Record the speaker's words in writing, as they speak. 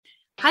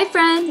Hi,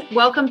 friends.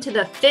 Welcome to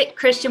the Fit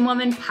Christian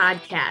Woman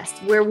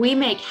podcast, where we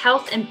make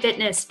health and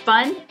fitness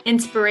fun,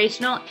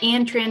 inspirational,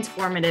 and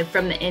transformative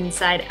from the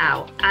inside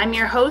out. I'm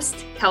your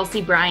host,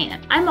 Kelsey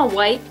Bryant. I'm a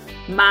wife,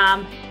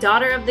 mom,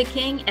 daughter of the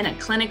king, and a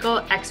clinical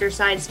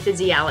exercise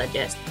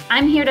physiologist.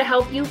 I'm here to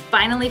help you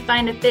finally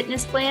find a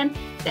fitness plan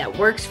that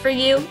works for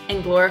you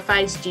and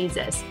glorifies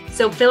Jesus.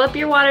 So fill up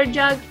your water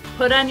jug,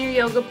 put on your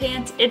yoga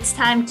pants. It's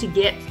time to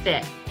get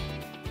fit.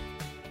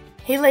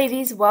 Hey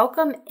ladies,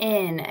 welcome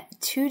in.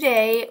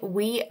 Today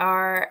we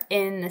are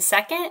in the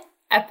second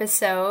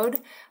episode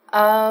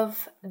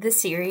of the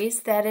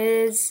series that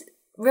is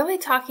really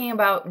talking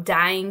about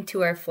dying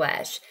to our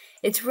flesh.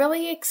 It's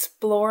really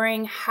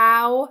exploring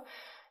how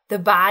the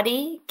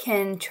body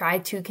can try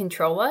to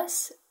control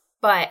us,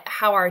 but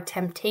how our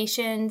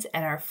temptations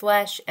and our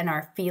flesh and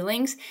our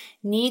feelings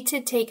need to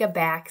take a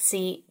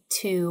backseat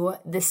to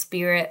the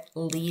Spirit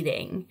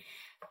leading.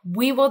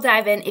 We will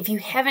dive in. If you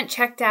haven't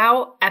checked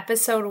out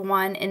episode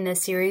 1 in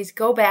this series,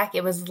 go back.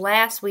 It was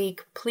last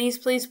week.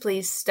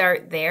 Please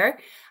start there.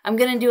 I'm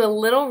going to do a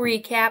little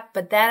recap,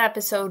 but that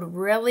episode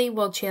really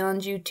will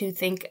challenge you to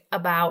think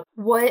about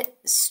what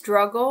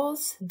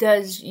struggles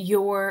does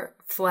your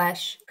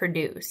flesh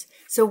produce.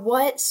 So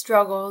what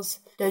struggles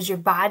does your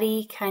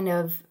body kind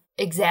of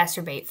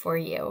exacerbate for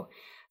you?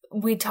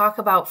 We talk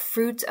about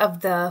fruits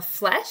of the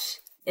flesh.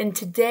 And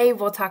today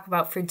we'll talk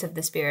about fruits of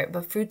the Spirit,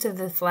 but fruits of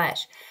the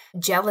flesh: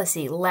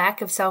 jealousy,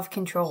 lack of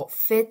self-control,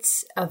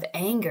 fits of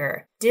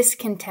anger,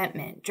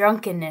 discontentment,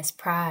 drunkenness,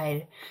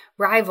 pride,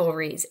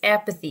 rivalries,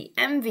 apathy,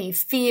 envy,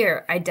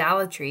 fear,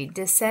 idolatry,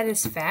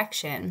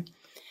 dissatisfaction.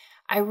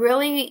 I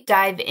really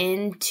dive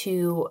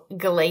into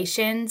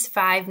Galatians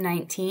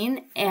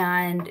 5:19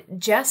 and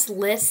just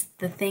list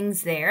the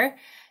things there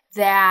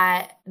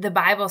that the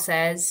Bible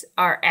says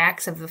are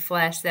acts of the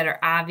flesh that are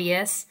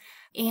obvious.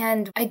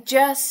 And I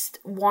just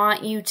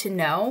want you to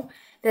know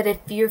that if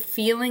you're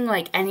feeling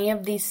like any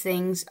of these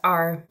things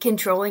are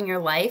controlling your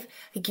life,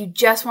 like you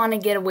just want to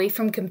get away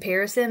from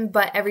comparison,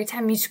 but every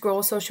time you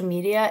scroll social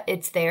media,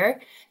 it's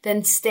there,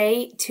 then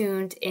stay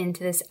tuned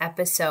into this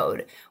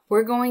episode.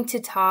 We're going to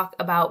talk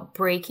about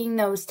breaking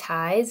those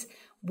ties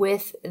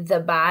with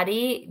the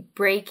body,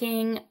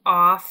 breaking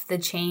off the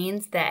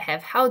chains that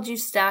have held you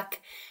stuck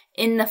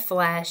in the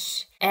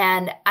flesh.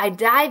 And I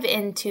dive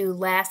into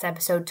last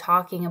episode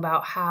talking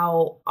about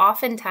how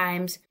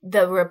oftentimes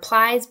the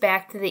replies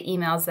back to the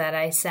emails that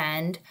I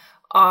send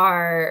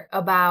are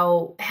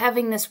about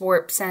having this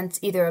warped sense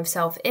either of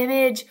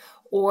self-image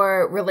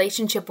or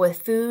relationship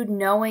with food,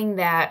 knowing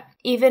that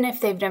even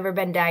if they've never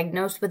been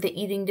diagnosed with the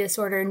eating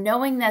disorder,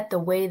 knowing that the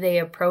way they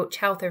approach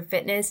health or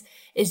fitness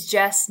is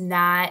just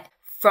not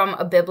from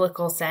a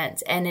biblical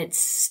sense. And it's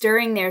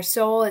stirring their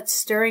soul, it's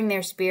stirring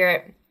their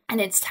spirit. And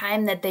it's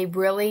time that they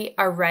really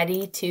are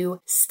ready to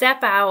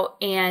step out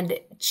and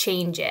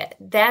change it.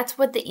 That's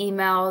what the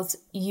emails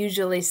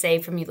usually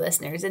say from you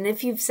listeners. And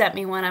if you've sent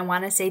me one, I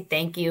want to say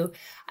thank you.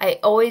 I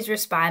always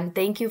respond.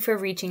 Thank you for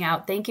reaching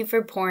out. Thank you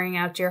for pouring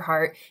out your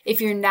heart.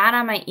 If you're not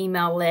on my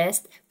email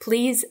list,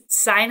 please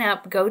sign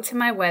up, go to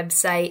my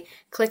website,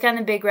 click on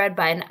the big red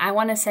button. I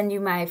want to send you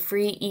my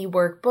free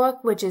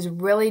e-workbook, which is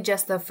really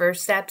just the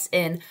first steps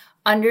in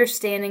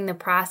understanding the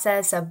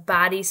process of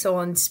body, soul,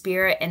 and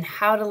spirit and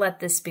how to let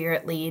the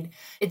Spirit lead.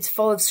 It's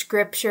full of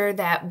scripture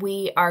that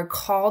we are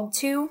called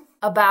to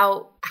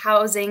about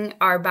housing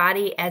our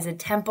body as a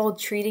temple,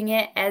 treating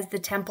it as the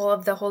temple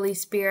of the Holy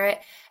Spirit,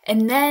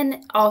 and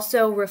then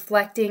also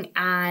reflecting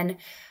on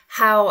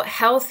how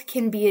health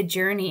can be a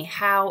journey,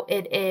 how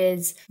it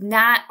is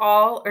not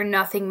all or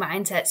nothing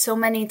mindset. So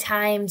many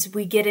times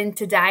we get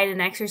into diet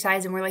and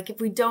exercise and we're like, if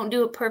we don't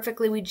do it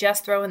perfectly, we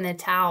just throw in the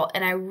towel.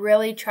 And I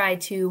really try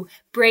to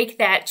break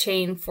that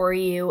chain for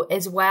you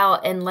as well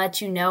and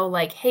let you know,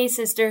 like, hey,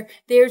 sister,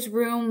 there's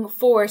room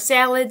for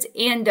salads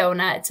and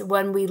donuts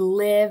when we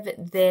live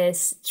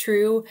this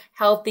true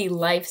healthy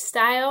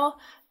lifestyle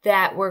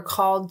that we're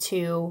called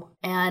to,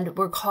 and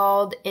we're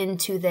called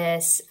into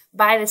this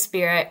by the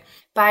Spirit,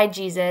 by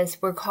Jesus.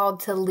 We're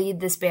called to lead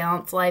this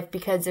balanced life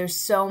because there's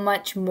so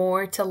much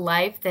more to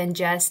life than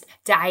just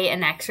diet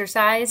and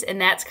exercise.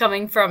 And that's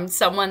coming from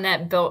someone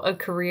that built a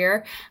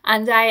career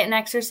on diet and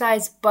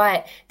exercise,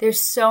 but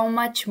there's so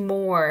much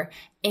more.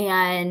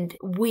 And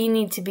we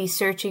need to be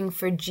searching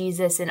for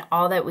Jesus in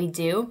all that we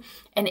do.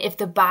 And if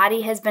the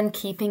body has been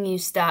keeping you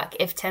stuck,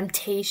 if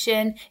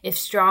temptation, if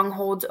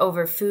strongholds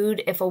over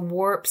food, if a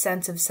warped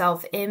sense of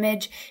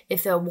self-image,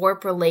 if a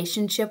warped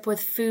relationship with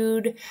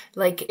food,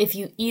 like if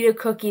you eat a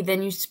cookie,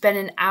 then you spend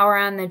an hour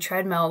on the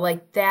treadmill,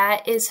 like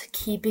that is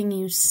keeping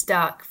you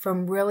stuck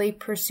from really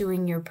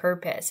pursuing your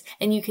purpose.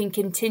 And you can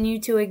continue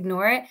to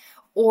ignore it,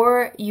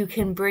 or you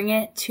can bring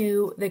it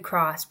to the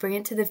cross, bring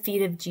it to the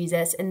feet of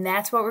Jesus. And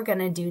that's what we're going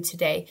to do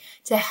today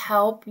to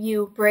help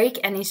you break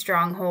any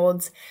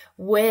strongholds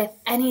with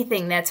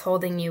anything that's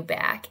holding you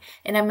back.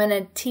 And I'm going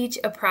to teach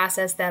a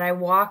process that I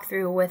walk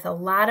through with a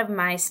lot of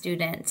my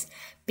students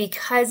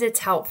because it's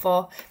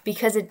helpful,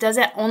 because it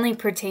doesn't only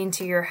pertain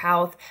to your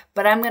health,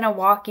 but I'm going to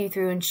walk you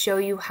through and show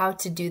you how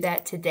to do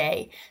that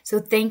today. So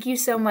thank you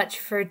so much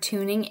for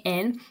tuning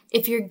in.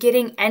 If you're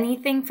getting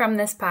anything from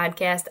this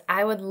podcast,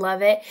 I would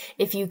love it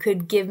if you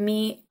could give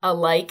me a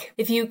like,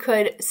 if you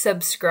could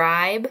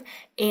subscribe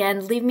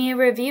and leave me a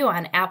review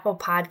on Apple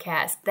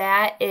Podcasts.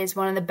 That is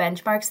one of the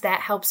benchmarks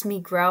that helps me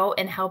grow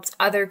and helps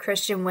other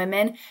Christian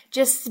women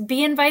just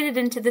be invited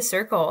into the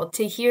circle,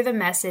 to hear the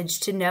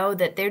message, to know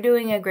that they're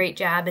doing a great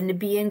job, and to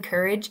be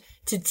encouraged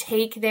to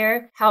take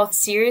their health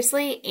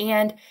seriously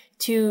and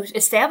to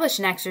establish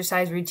an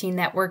exercise routine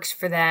that works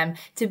for them,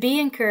 to be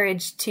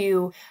encouraged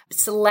to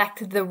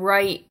select the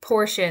right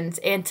portions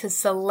and to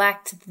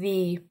select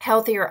the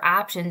healthier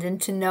options,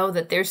 and to know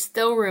that there's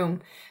still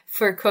room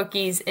for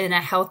cookies in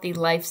a healthy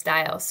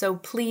lifestyle. So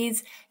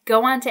please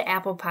go on to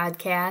Apple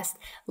Podcast,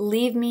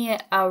 leave me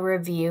a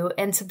review,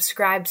 and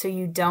subscribe so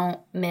you don't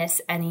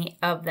miss any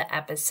of the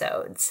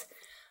episodes.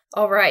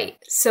 All right,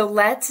 so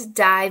let's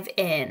dive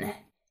in.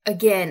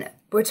 Again,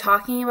 we're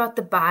talking about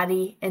the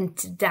body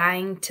and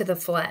dying to the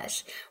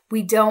flesh.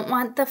 We don't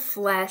want the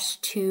flesh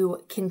to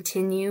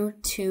continue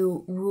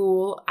to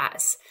rule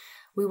us.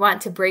 We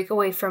want to break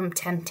away from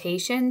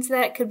temptations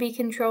that could be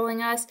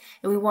controlling us,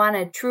 and we want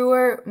a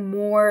truer,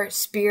 more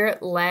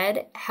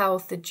spirit-led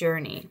health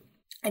journey.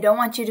 I don't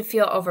want you to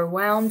feel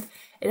overwhelmed.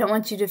 I don't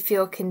want you to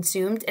feel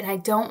consumed, and I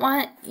don't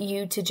want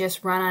you to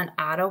just run on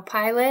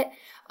autopilot,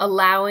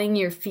 allowing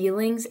your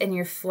feelings and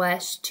your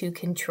flesh to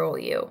control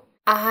you.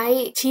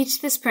 I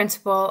teach this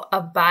principle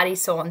of body,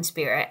 soul, and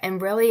spirit,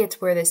 and really it's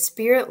where the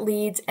spirit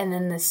leads and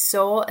then the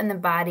soul and the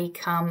body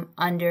come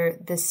under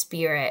the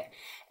spirit.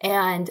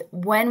 And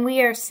when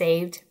we are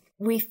saved,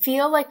 we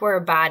feel like we're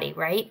a body,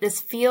 right?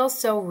 This feels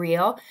so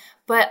real,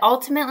 but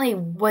ultimately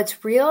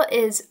what's real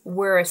is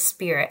we're a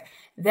spirit.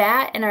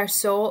 That and our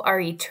soul are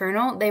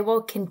eternal. They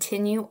will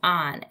continue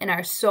on. And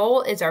our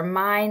soul is our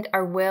mind,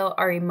 our will,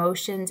 our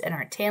emotions, and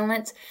our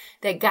talents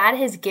that God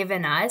has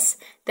given us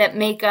that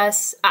make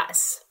us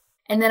us.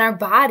 And then our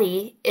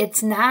body,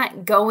 it's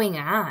not going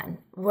on,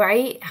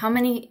 right? How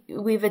many,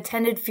 we've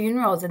attended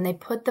funerals and they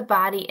put the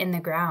body in the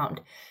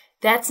ground.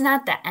 That's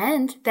not the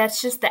end.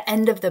 That's just the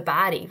end of the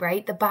body,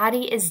 right? The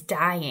body is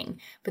dying,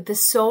 but the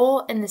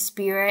soul and the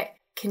spirit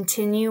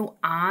continue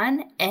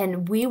on.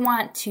 And we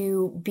want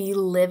to be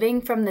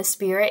living from the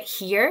spirit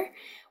here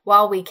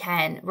while we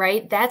can,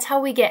 right? That's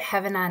how we get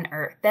heaven on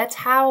earth. That's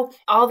how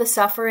all the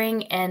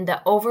suffering and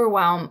the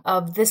overwhelm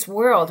of this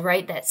world,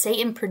 right, that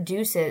Satan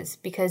produces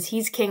because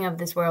he's king of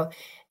this world.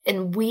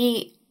 And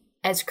we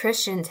as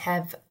Christians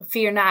have,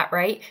 fear not,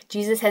 right?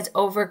 Jesus has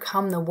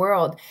overcome the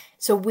world.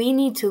 So we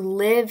need to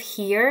live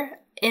here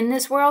in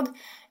this world,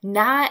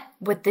 not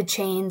with the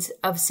chains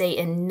of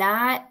Satan,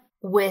 not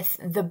with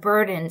the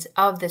burdens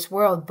of this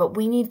world, but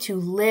we need to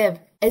live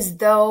as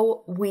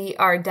though we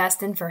are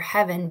destined for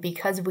heaven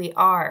because we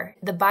are.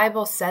 The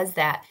Bible says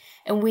that.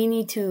 And we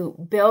need to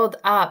build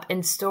up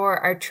and store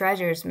our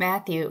treasures,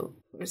 Matthew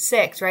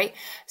 6, right?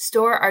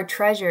 Store our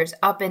treasures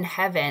up in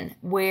heaven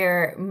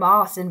where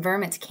moths and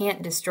vermin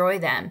can't destroy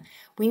them.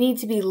 We need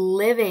to be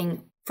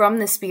living from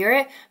the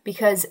Spirit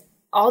because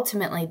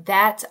ultimately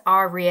that's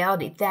our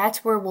reality.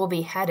 That's where we'll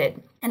be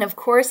headed. And of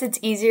course, it's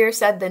easier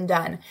said than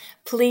done.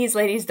 Please,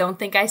 ladies, don't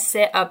think I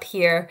sit up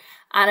here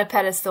on a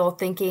pedestal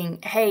thinking,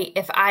 hey,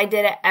 if I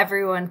did it,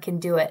 everyone can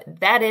do it.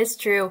 That is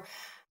true,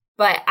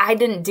 but I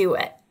didn't do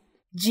it.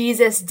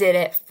 Jesus did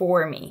it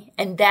for me.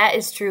 And that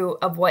is true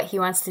of what he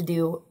wants to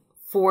do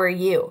for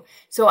you.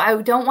 So I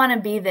don't want to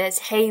be this,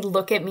 hey,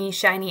 look at me,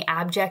 shiny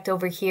object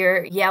over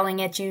here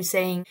yelling at you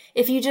saying,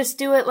 if you just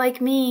do it like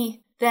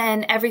me,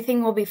 then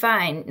everything will be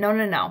fine.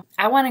 No.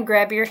 I want to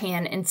grab your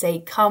hand and say,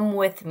 come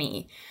with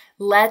me.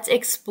 Let's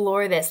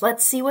explore this.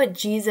 Let's see what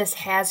Jesus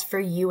has for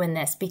you in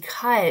this,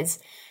 because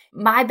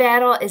my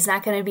battle is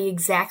not going to be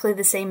exactly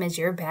the same as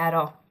your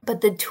battle.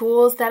 But the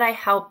tools that I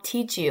help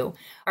teach you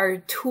are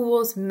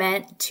tools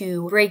meant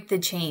to break the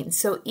chains.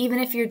 So even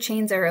if your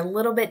chains are a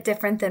little bit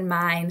different than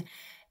mine,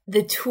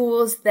 the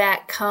tools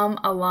that come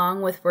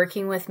along with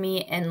working with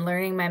me and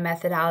learning my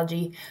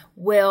methodology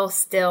will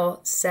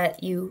still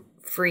set you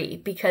free.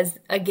 Because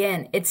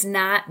again, it's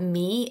not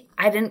me.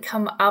 I didn't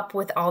come up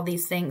with all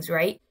these things,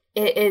 right?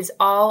 It is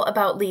all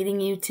about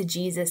leading you to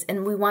Jesus,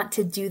 and we want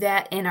to do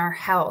that in our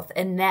health,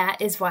 and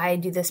that is why I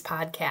do this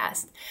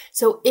podcast.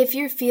 So if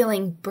you're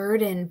feeling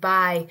burdened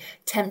by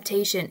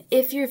temptation,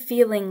 if you're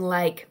feeling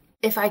like,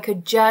 if I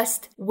could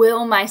just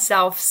will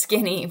myself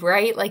skinny,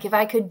 right? Like if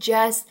I could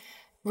just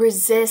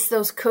resist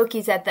those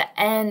cookies at the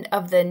end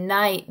of the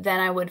night, then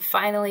I would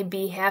finally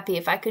be happy.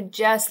 If I could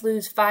just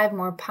lose 5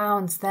 more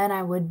pounds, then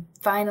I would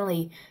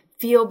finally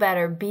feel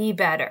better, be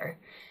better.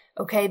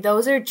 Okay,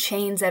 those are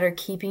chains that are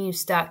keeping you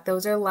stuck.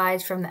 Those are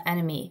lies from the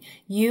enemy.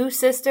 You,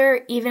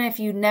 sister, even if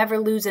you never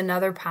lose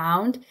another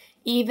pound,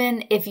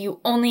 even if you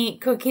only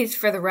eat cookies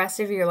for the rest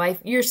of your life,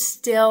 you're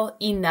still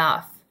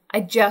enough.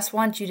 I just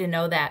want you to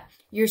know that.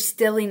 you're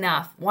still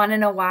enough. Want to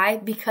know why?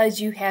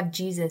 Because you have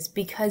Jesus,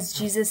 because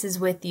Jesus is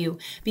with you,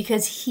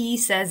 because he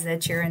says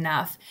that you're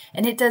enough.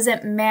 And it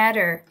doesn't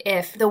matter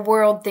if the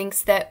world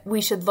thinks that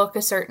we should look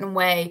a certain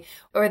way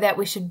or that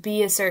we should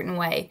be a certain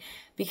way,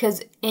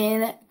 because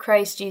in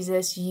Christ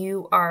Jesus,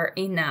 you are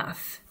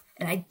enough.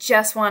 And I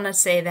just want to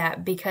say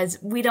that because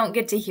we don't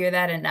get to hear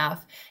that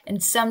enough.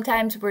 And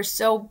sometimes we're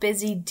so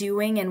busy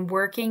doing and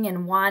working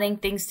and wanting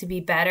things to be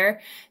better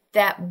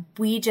that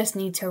we just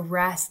need to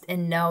rest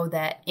and know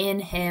that in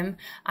him,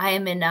 I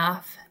am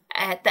enough.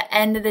 At the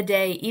end of the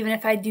day, even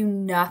if I do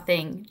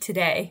nothing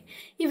today,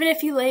 even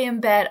if you lay in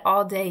bed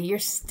all day, you're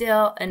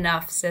still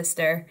enough,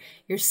 sister.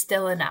 You're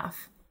still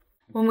enough.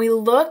 When we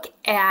look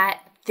at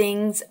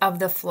things of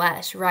the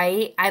flesh,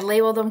 right? I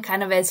label them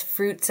kind of as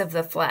fruits of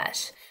the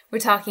flesh. We're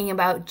talking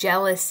about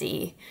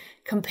jealousy,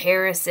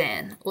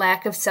 comparison,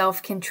 lack of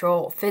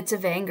self-control, fits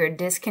of anger,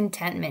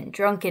 discontentment,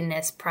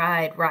 drunkenness,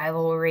 pride,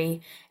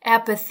 rivalry,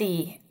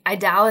 apathy,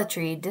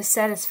 idolatry,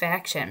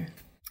 dissatisfaction.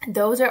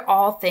 Those are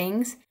all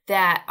things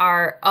that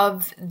are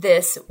of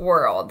this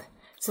world.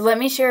 So let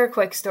me share a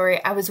quick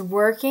story. I was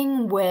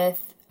working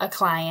with a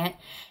client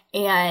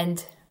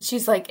and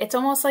she's like, it's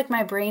almost like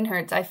my brain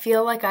hurts. I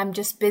feel like I'm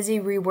just busy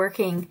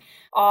reworking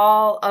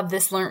all of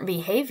this learned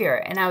behavior.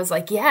 And I was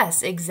like,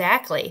 yes,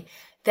 exactly.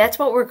 That's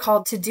what we're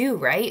called to do,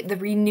 right? The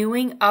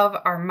renewing of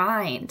our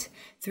mind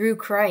through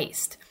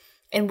Christ.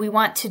 And we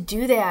want to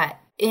do that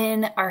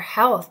in our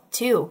health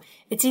too.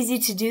 It's easy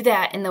to do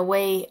that in the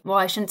way, well,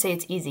 I shouldn't say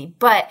it's easy,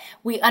 but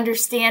we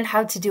understand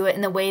how to do it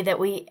in the way that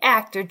we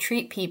act or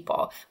treat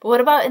people. But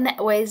what about in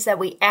the ways that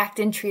we act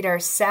and treat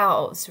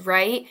ourselves,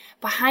 right?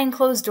 Behind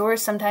closed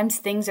doors, sometimes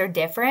things are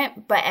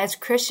different, but as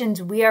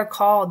Christians, we are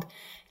called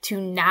to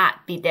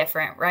not be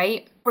different,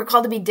 right? We're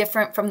called to be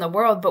different from the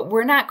world, but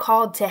we're not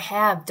called to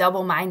have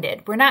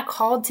double-minded. We're not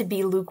called to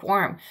be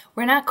lukewarm.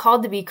 We're not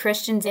called to be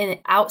Christians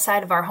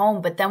outside of our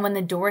home, but then when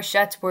the door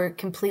shuts, we're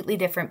completely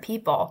different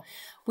people.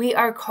 We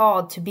are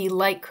called to be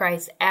like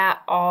Christ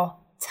at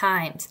all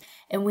times,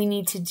 and we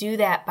need to do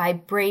that by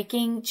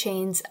breaking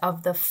chains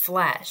of the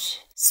flesh.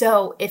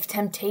 So if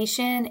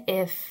temptation,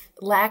 if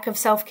lack of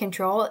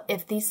self-control,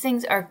 if these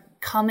things are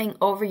coming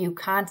over you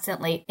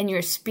constantly and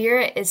your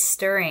spirit is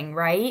stirring,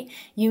 right?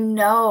 You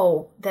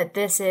know that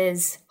this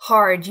is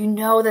hard. You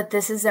know that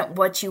this isn't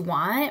what you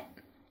want.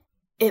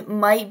 It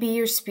might be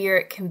your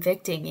spirit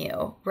convicting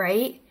you,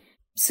 right?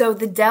 So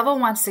the devil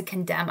wants to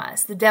condemn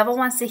us. The devil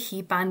wants to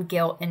heap on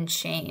guilt and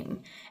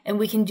shame. And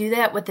we can do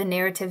that with the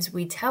narratives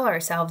we tell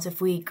ourselves if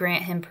we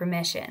grant him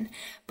permission.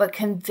 But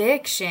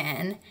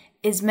conviction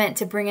is meant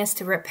to bring us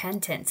to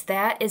repentance.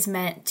 That is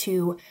meant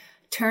to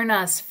turn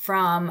us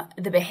from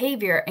the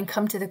behavior and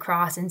come to the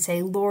cross and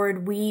say,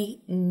 Lord,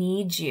 we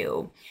need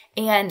you.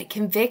 And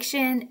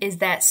conviction is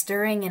that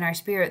stirring in our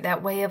spirit,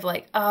 that way of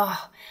like,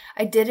 oh,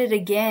 I did it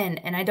again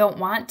and I don't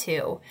want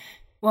to.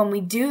 When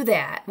we do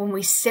that, when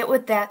we sit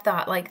with that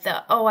thought, like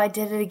I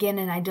did it again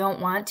and I don't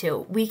want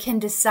to, we can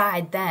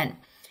decide then,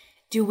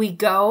 do we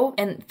go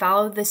and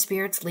follow the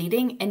Spirit's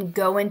leading and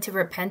go into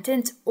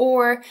repentance,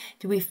 or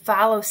do we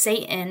follow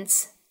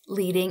Satan's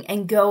leading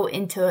and go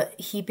into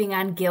heaping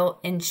on guilt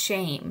and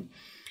shame?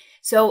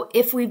 So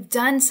if we've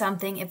done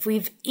something, if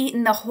we've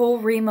eaten the whole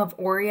ream of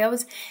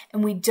Oreos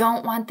and we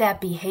don't want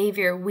that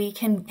behavior, we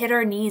can hit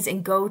our knees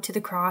and go to the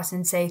cross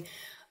and say,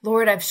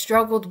 Lord, I've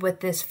struggled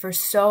with this for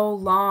so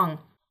long.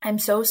 I'm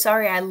so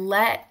sorry I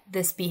let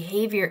this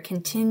behavior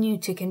continue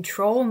to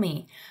control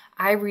me.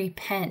 I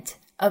repent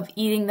of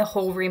eating the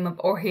whole ream of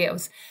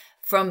Oreos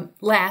from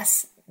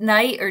last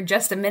night or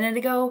just a minute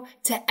ago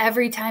to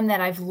every time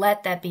that I've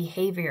let that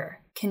behavior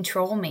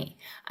control me.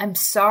 I'm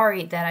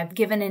sorry that I've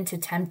given into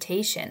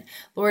temptation.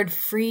 Lord,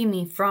 free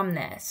me from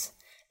this.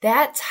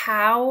 That's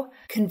how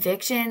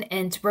conviction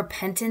and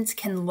repentance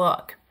can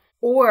look.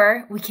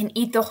 Or we can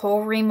eat the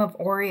whole ream of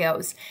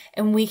Oreos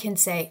and we can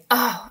say,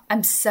 oh,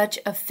 I'm such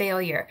a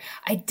failure.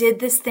 I did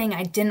this thing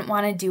I didn't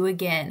want to do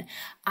again.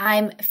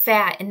 I'm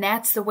fat and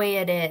that's the way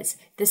it is.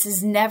 This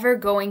is never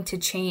going to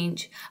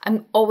change.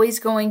 I'm always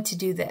going to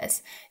do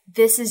this.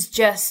 This is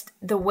just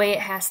the way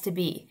it has to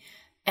be.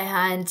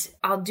 And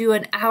I'll do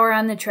an hour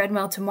on the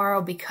treadmill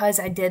tomorrow because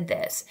I did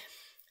this.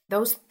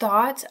 Those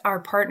thoughts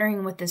are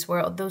partnering with this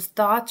world. Those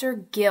thoughts are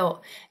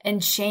guilt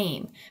and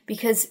shame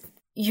because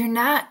you're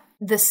not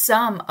the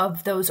sum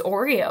of those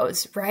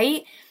Oreos,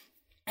 right?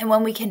 And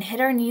when we can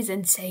hit our knees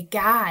and say,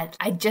 God,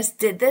 I just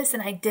did this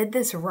and I did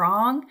this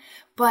wrong,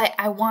 but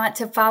I want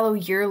to follow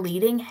your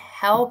leading,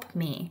 help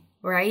me,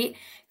 right?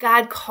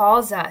 God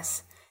calls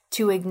us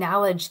to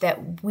acknowledge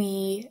that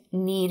we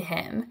need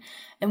him.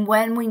 And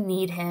when we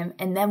need him,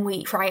 and then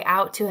we cry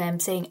out to him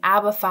saying,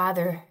 Abba,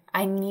 Father,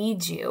 I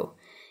need you.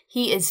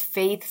 He is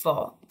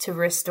faithful to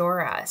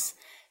restore us.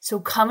 So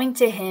coming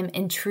to him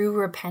in true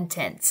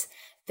repentance,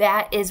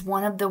 that is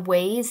one of the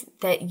ways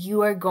that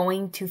you are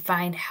going to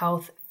find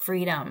health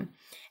freedom.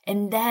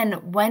 And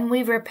then when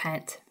we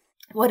repent,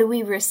 what do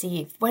we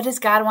receive? What does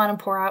God want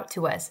to pour out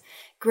to us?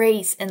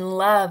 Grace and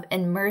love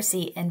and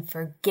mercy and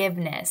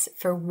forgiveness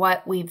for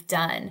what we've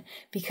done.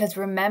 Because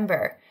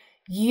remember,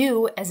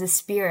 You as a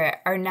spirit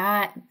are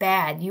not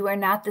bad. You are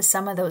not the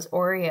sum of those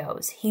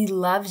Oreos. He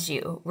loves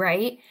you,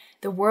 right?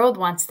 The world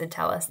wants to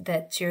tell us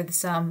that you're the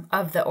sum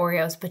of the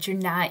Oreos, but you're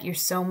not. You're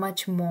so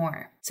much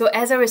more. So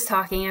as I was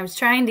talking, I was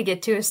trying to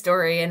get to a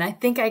story, and I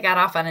think I got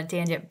off on a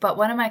tangent, but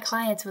one of my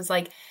clients was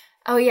like,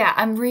 oh yeah,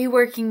 I'm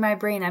reworking my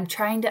brain. I'm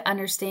trying to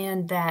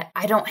understand that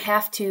I don't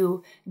have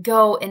to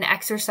go and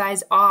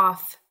exercise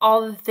off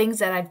all the things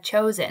that I've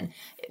chosen.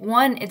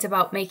 One, it's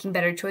about making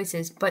better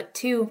choices, but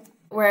two,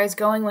 where I was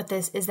going with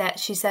this is that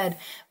she said,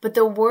 but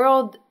the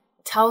world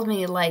tells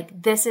me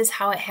like this is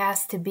how it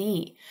has to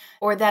be,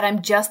 or that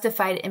I'm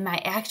justified in my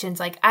actions.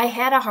 Like, I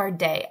had a hard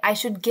day. I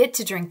should get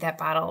to drink that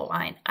bottle of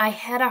wine. I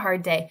had a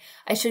hard day.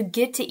 I should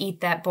get to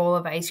eat that bowl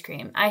of ice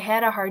cream. I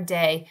had a hard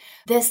day.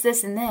 This,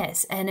 and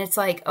this. And it's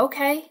like,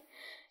 okay,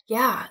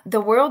 yeah,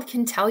 the world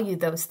can tell you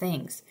those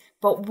things.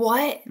 But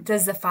what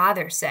does the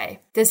Father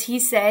say? Does he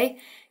say,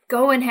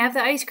 go and have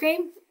the ice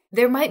cream?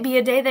 There might be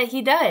a day that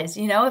he does,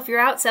 if you're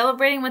out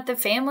celebrating with the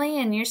family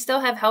and you still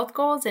have health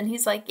goals and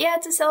he's like, yeah,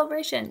 it's a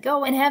celebration,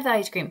 go and have the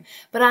ice cream.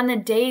 But on the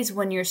days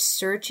when you're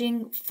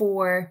searching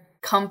for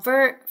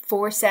comfort,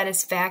 for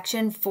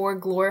satisfaction, for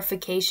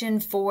glorification,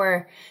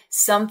 for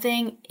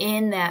something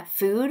in that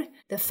food,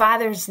 the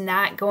Father's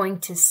not going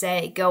to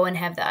say, go and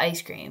have the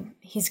ice cream.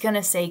 He's going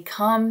to say,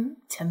 come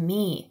to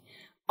me,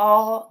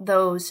 all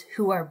those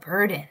who are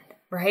burdened,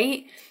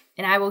 right?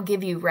 And I will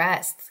give you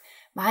rest.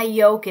 My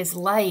yoke is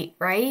light,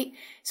 right?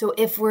 So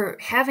if we're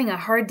having a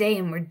hard day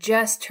and we're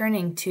just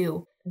turning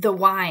to the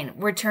wine,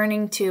 we're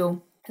turning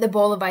to the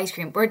bowl of ice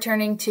cream, we're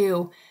turning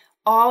to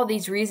all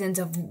these reasons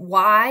of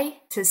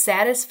why to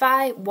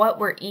satisfy what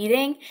we're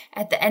eating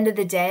at the end of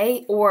the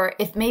day, or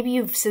if maybe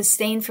you've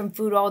sustained from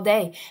food all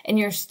day and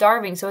you're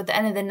starving, so at the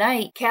end of the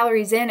night,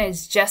 calories in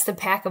is just a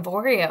pack of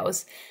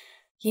Oreos.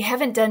 You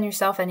haven't done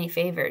yourself any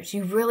favors.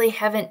 You really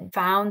haven't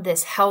found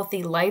this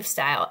healthy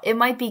lifestyle. It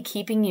might be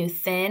keeping you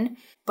thin,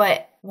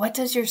 but what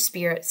does your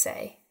spirit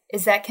say?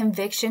 Is that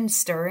conviction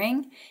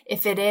stirring?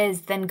 If it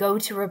is, then go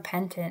to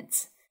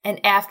repentance.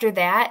 And after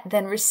that,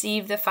 then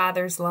receive the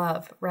Father's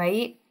love,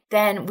 right?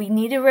 Then we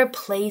need to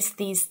replace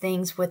these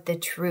things with the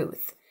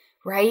truth,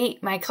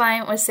 right? My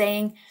client was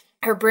saying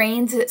her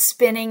brain's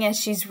spinning as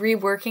she's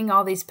reworking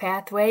all these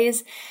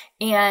pathways.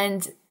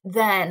 And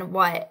then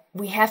what?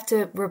 We have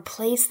to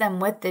replace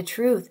them with the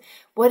truth.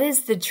 What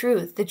is the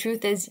truth? The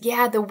truth is,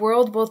 yeah, the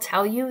world will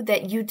tell you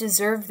that you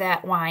deserve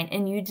that wine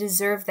and you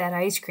deserve that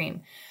ice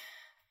cream.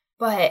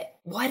 But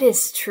what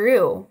is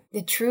true?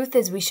 The truth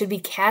is we should be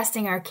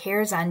casting our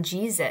cares on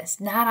Jesus,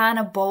 not on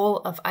a bowl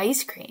of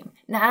ice cream,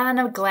 not on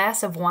a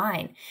glass of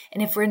wine.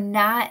 And if we're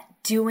not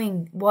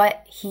doing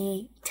what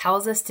he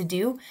tells us to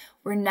do,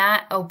 we're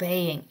not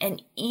obeying.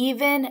 And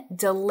even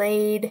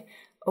delayed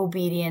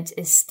obedience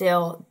is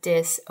still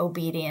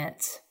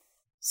disobedience.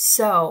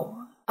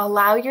 So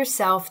allow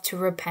yourself to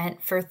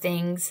repent for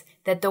things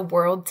that the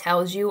world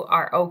tells you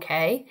are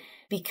okay,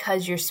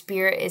 because your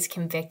spirit is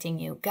convicting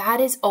you.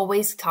 God is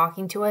always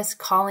talking to us,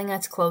 calling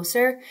us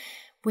closer.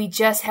 We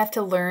just have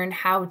to learn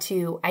how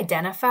to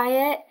identify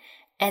it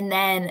and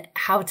then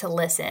how to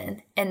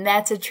listen. And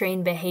that's a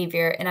trained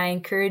behavior. And I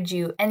encourage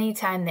you,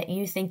 anytime that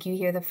you think you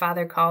hear the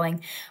Father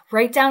calling,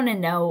 write down a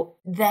note,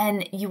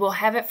 then you will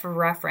have it for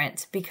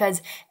reference.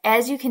 Because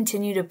as you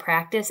continue to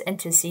practice and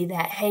to see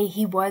that, hey,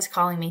 he was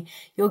calling me,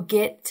 you'll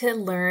get to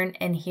learn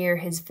and hear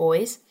his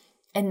voice.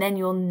 And then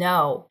you'll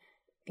know.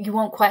 You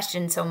won't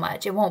question so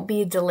much. It won't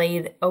be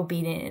delayed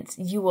obedience.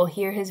 You will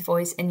hear his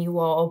voice and you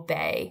will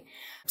obey.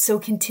 So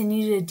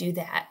continue to do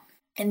that.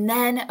 And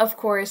then, of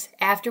course,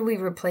 after we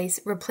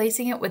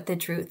replacing it with the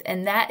truth.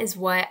 And that is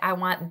what I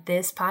want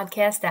this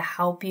podcast to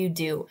help you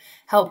do,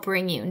 help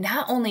bring you.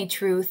 Not only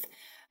truth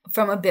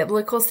from a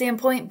biblical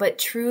standpoint, but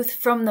truth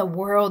from the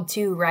world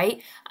too,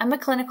 right? I'm a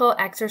clinical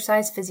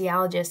exercise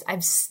physiologist.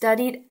 I've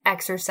studied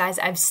exercise.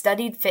 I've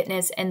studied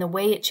fitness and the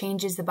way it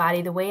changes the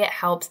body, the way it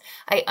helps.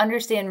 I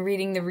understand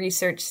reading the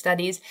research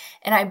studies,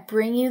 and I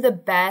bring you the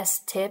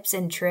best tips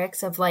and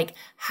tricks of like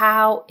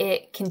how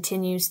it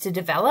continues to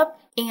develop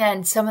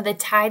and some of the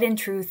tried and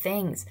true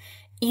things.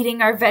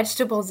 Eating our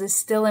vegetables is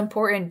still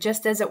important,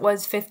 just as it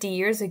was 50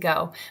 years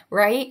ago,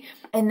 right?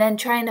 And then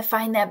trying to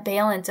find that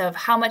balance of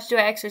how much do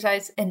I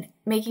exercise and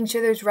making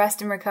sure there's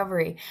rest and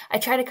recovery. I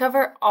try to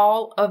cover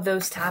all of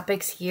those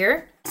topics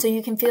here so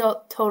you can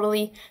feel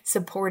totally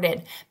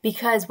supported.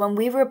 Because when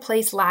we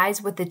replace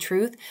lies with the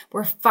truth,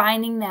 we're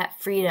finding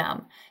that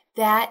freedom.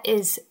 That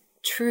is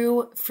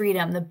true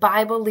freedom. The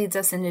Bible leads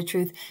us into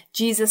truth.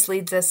 Jesus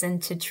leads us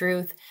into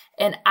truth.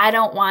 And I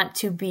don't want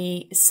to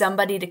be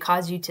somebody to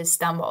cause you to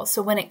stumble.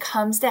 So when it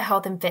comes to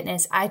health and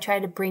fitness, I try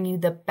to bring you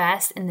the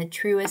best and the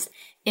truest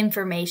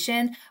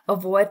information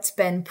of what's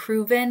been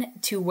proven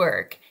to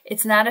work.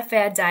 It's not a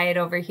fad diet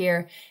over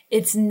here.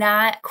 It's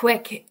not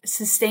quick,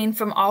 sustain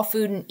from all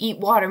food and eat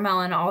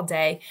watermelon all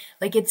day.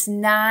 Like, it's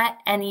not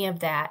any of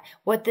that.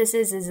 What this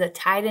is a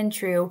tried and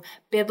true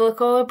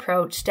biblical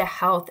approach to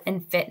health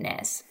and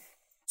fitness.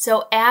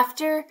 So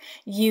after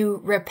you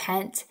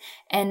repent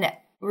and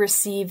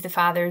receive the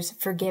Father's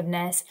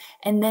forgiveness,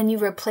 and then you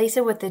replace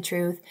it with the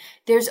truth,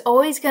 there's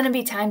always going to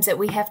be times that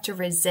we have to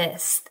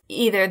resist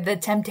either the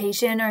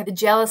temptation or the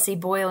jealousy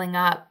boiling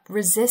up.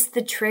 Resist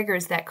the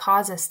triggers that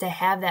cause us to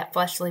have that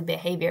fleshly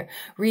behavior.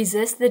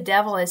 Resist the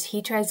devil as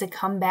he tries to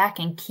come back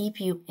and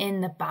keep you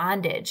in the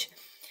bondage.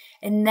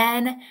 And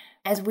then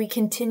as we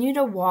continue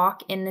to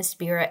walk in the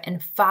Spirit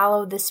and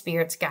follow the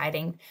Spirit's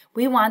guiding,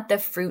 we want the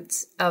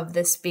fruits of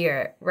the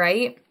Spirit,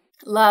 right?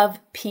 Love,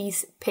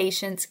 peace,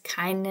 patience,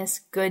 kindness,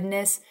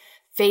 goodness,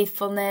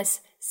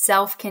 faithfulness,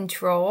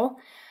 self-control.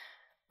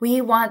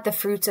 We want the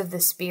fruits of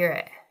the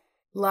Spirit.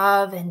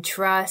 Love and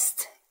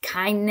trust,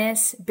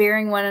 kindness,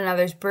 bearing one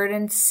another's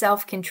burdens,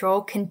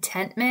 self-control,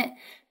 contentment,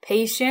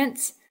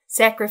 patience,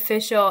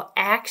 sacrificial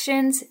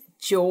actions,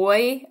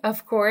 joy,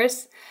 of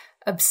course,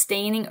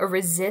 abstaining or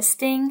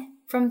resisting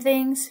from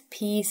things,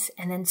 peace,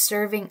 and then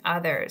serving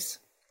others.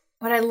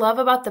 What I love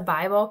about the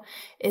Bible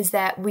is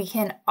that we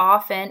can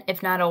often,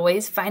 if not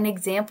always, find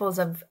examples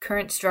of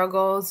current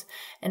struggles.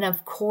 And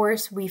of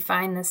course, we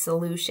find the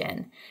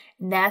solution.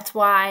 And that's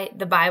why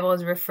the Bible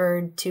is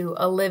referred to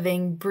a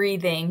living,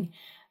 breathing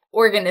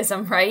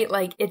organism, right?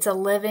 Like it's a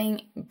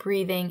living,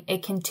 breathing.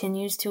 It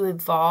continues to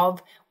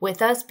evolve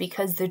with us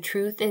because the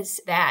truth is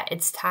that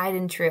it's tied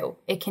and true.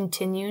 It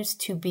continues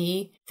to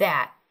be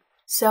that.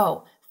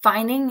 So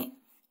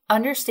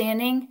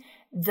understanding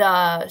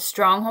the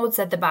strongholds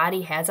that the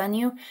body has on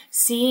you,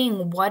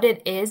 seeing what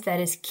it is that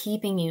is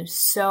keeping you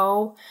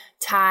so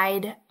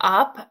tied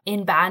up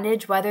in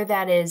bondage, whether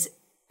that is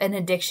an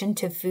addiction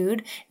to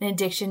food, an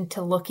addiction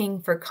to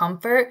looking for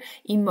comfort,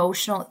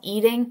 emotional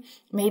eating.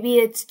 Maybe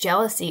it's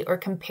jealousy or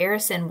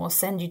comparison will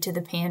send you to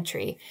the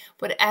pantry.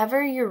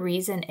 Whatever your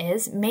reason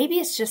is, maybe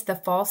it's just the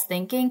false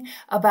thinking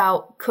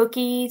about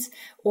cookies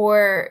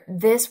or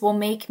this will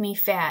make me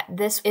fat.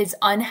 This is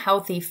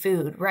unhealthy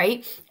food,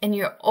 right? And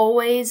you're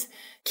always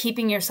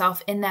keeping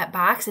yourself in that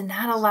box and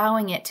not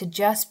allowing it to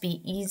just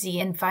be easy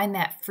and find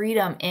that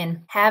freedom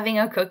in having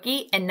a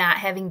cookie and not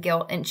having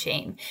guilt and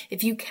shame.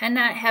 If you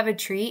cannot have a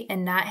treat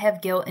and not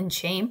have guilt and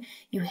shame,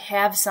 you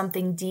have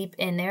something deep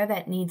in there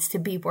that needs to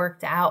be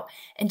worked out,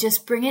 and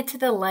just bring it to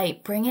the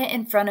light. Bring it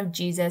in front of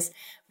Jesus.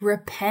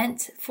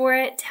 Repent for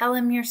it. Tell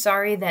him you're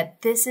sorry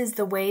that this is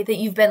the way that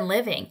you've been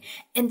living.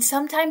 And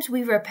sometimes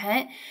we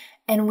repent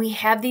and we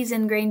have these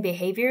ingrained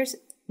behaviors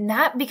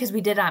not because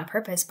we did it on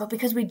purpose, but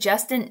because we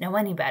just didn't know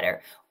any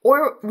better.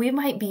 Or we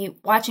might be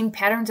watching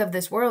patterns of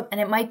this world, and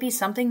it might be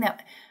something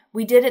that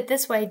we did it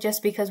this way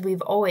just because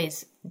we've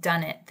always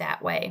done it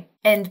that way.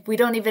 And we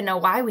don't even know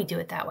why we do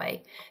it that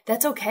way.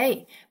 That's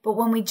okay. But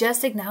when we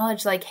just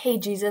acknowledge like, hey,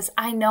 Jesus,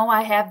 I know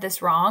I have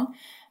this wrong.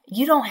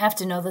 You don't have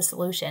to know the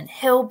solution.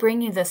 He'll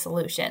bring you the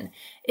solution.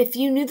 If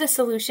you knew the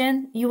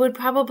solution, you would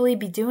probably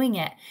be doing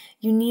it.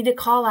 You need to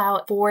call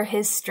out for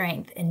his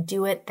strength and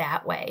do it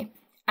that way.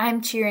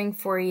 I'm cheering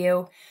for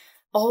you.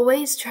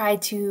 Always try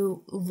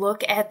to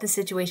look at the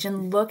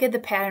situation, look at the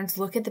patterns,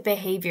 look at the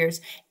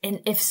behaviors.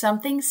 And if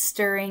something's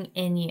stirring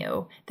in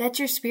you, that's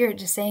your spirit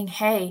just saying,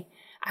 hey,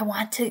 I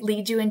want to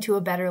lead you into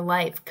a better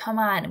life. Come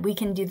on, we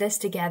can do this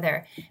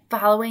together.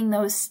 Following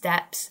those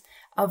steps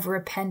of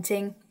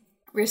repenting,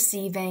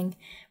 receiving,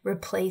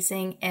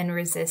 replacing, and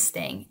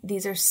resisting.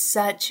 These are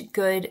such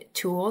good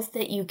tools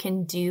that you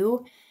can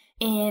do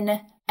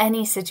in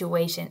any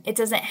situation. It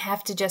doesn't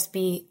have to just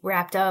be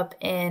wrapped up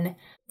in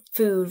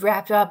food,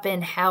 wrapped up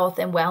in health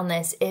and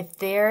wellness. If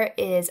there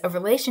is a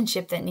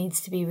relationship that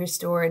needs to be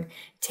restored,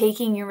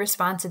 taking your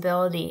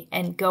responsibility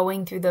and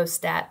going through those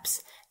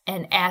steps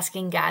and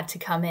asking God to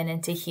come in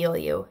and to heal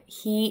you.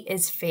 He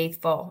is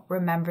faithful.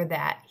 Remember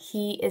that.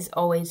 He is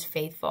always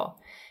faithful.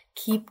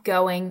 Keep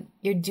going.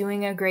 You're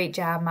doing a great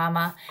job,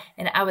 Mama.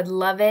 And I would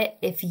love it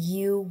if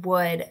you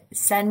would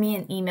send me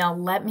an email.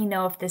 Let me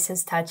know if this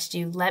has touched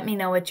you. Let me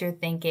know what you're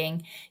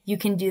thinking. You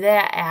can do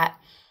that at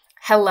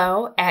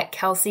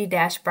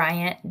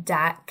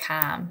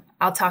hello@kelsey-bryant.com.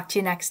 I'll talk to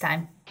you next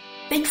time.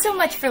 Thanks so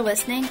much for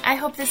listening. I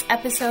hope this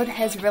episode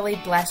has really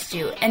blessed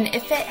you. And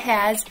if it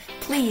has,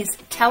 please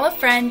tell a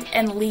friend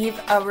and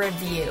leave a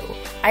review.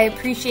 I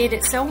appreciate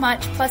it so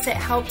much. Plus, it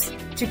helps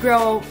to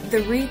grow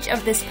the reach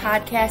of this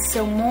podcast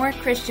so more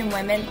Christian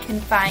women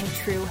can find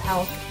true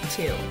health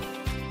too.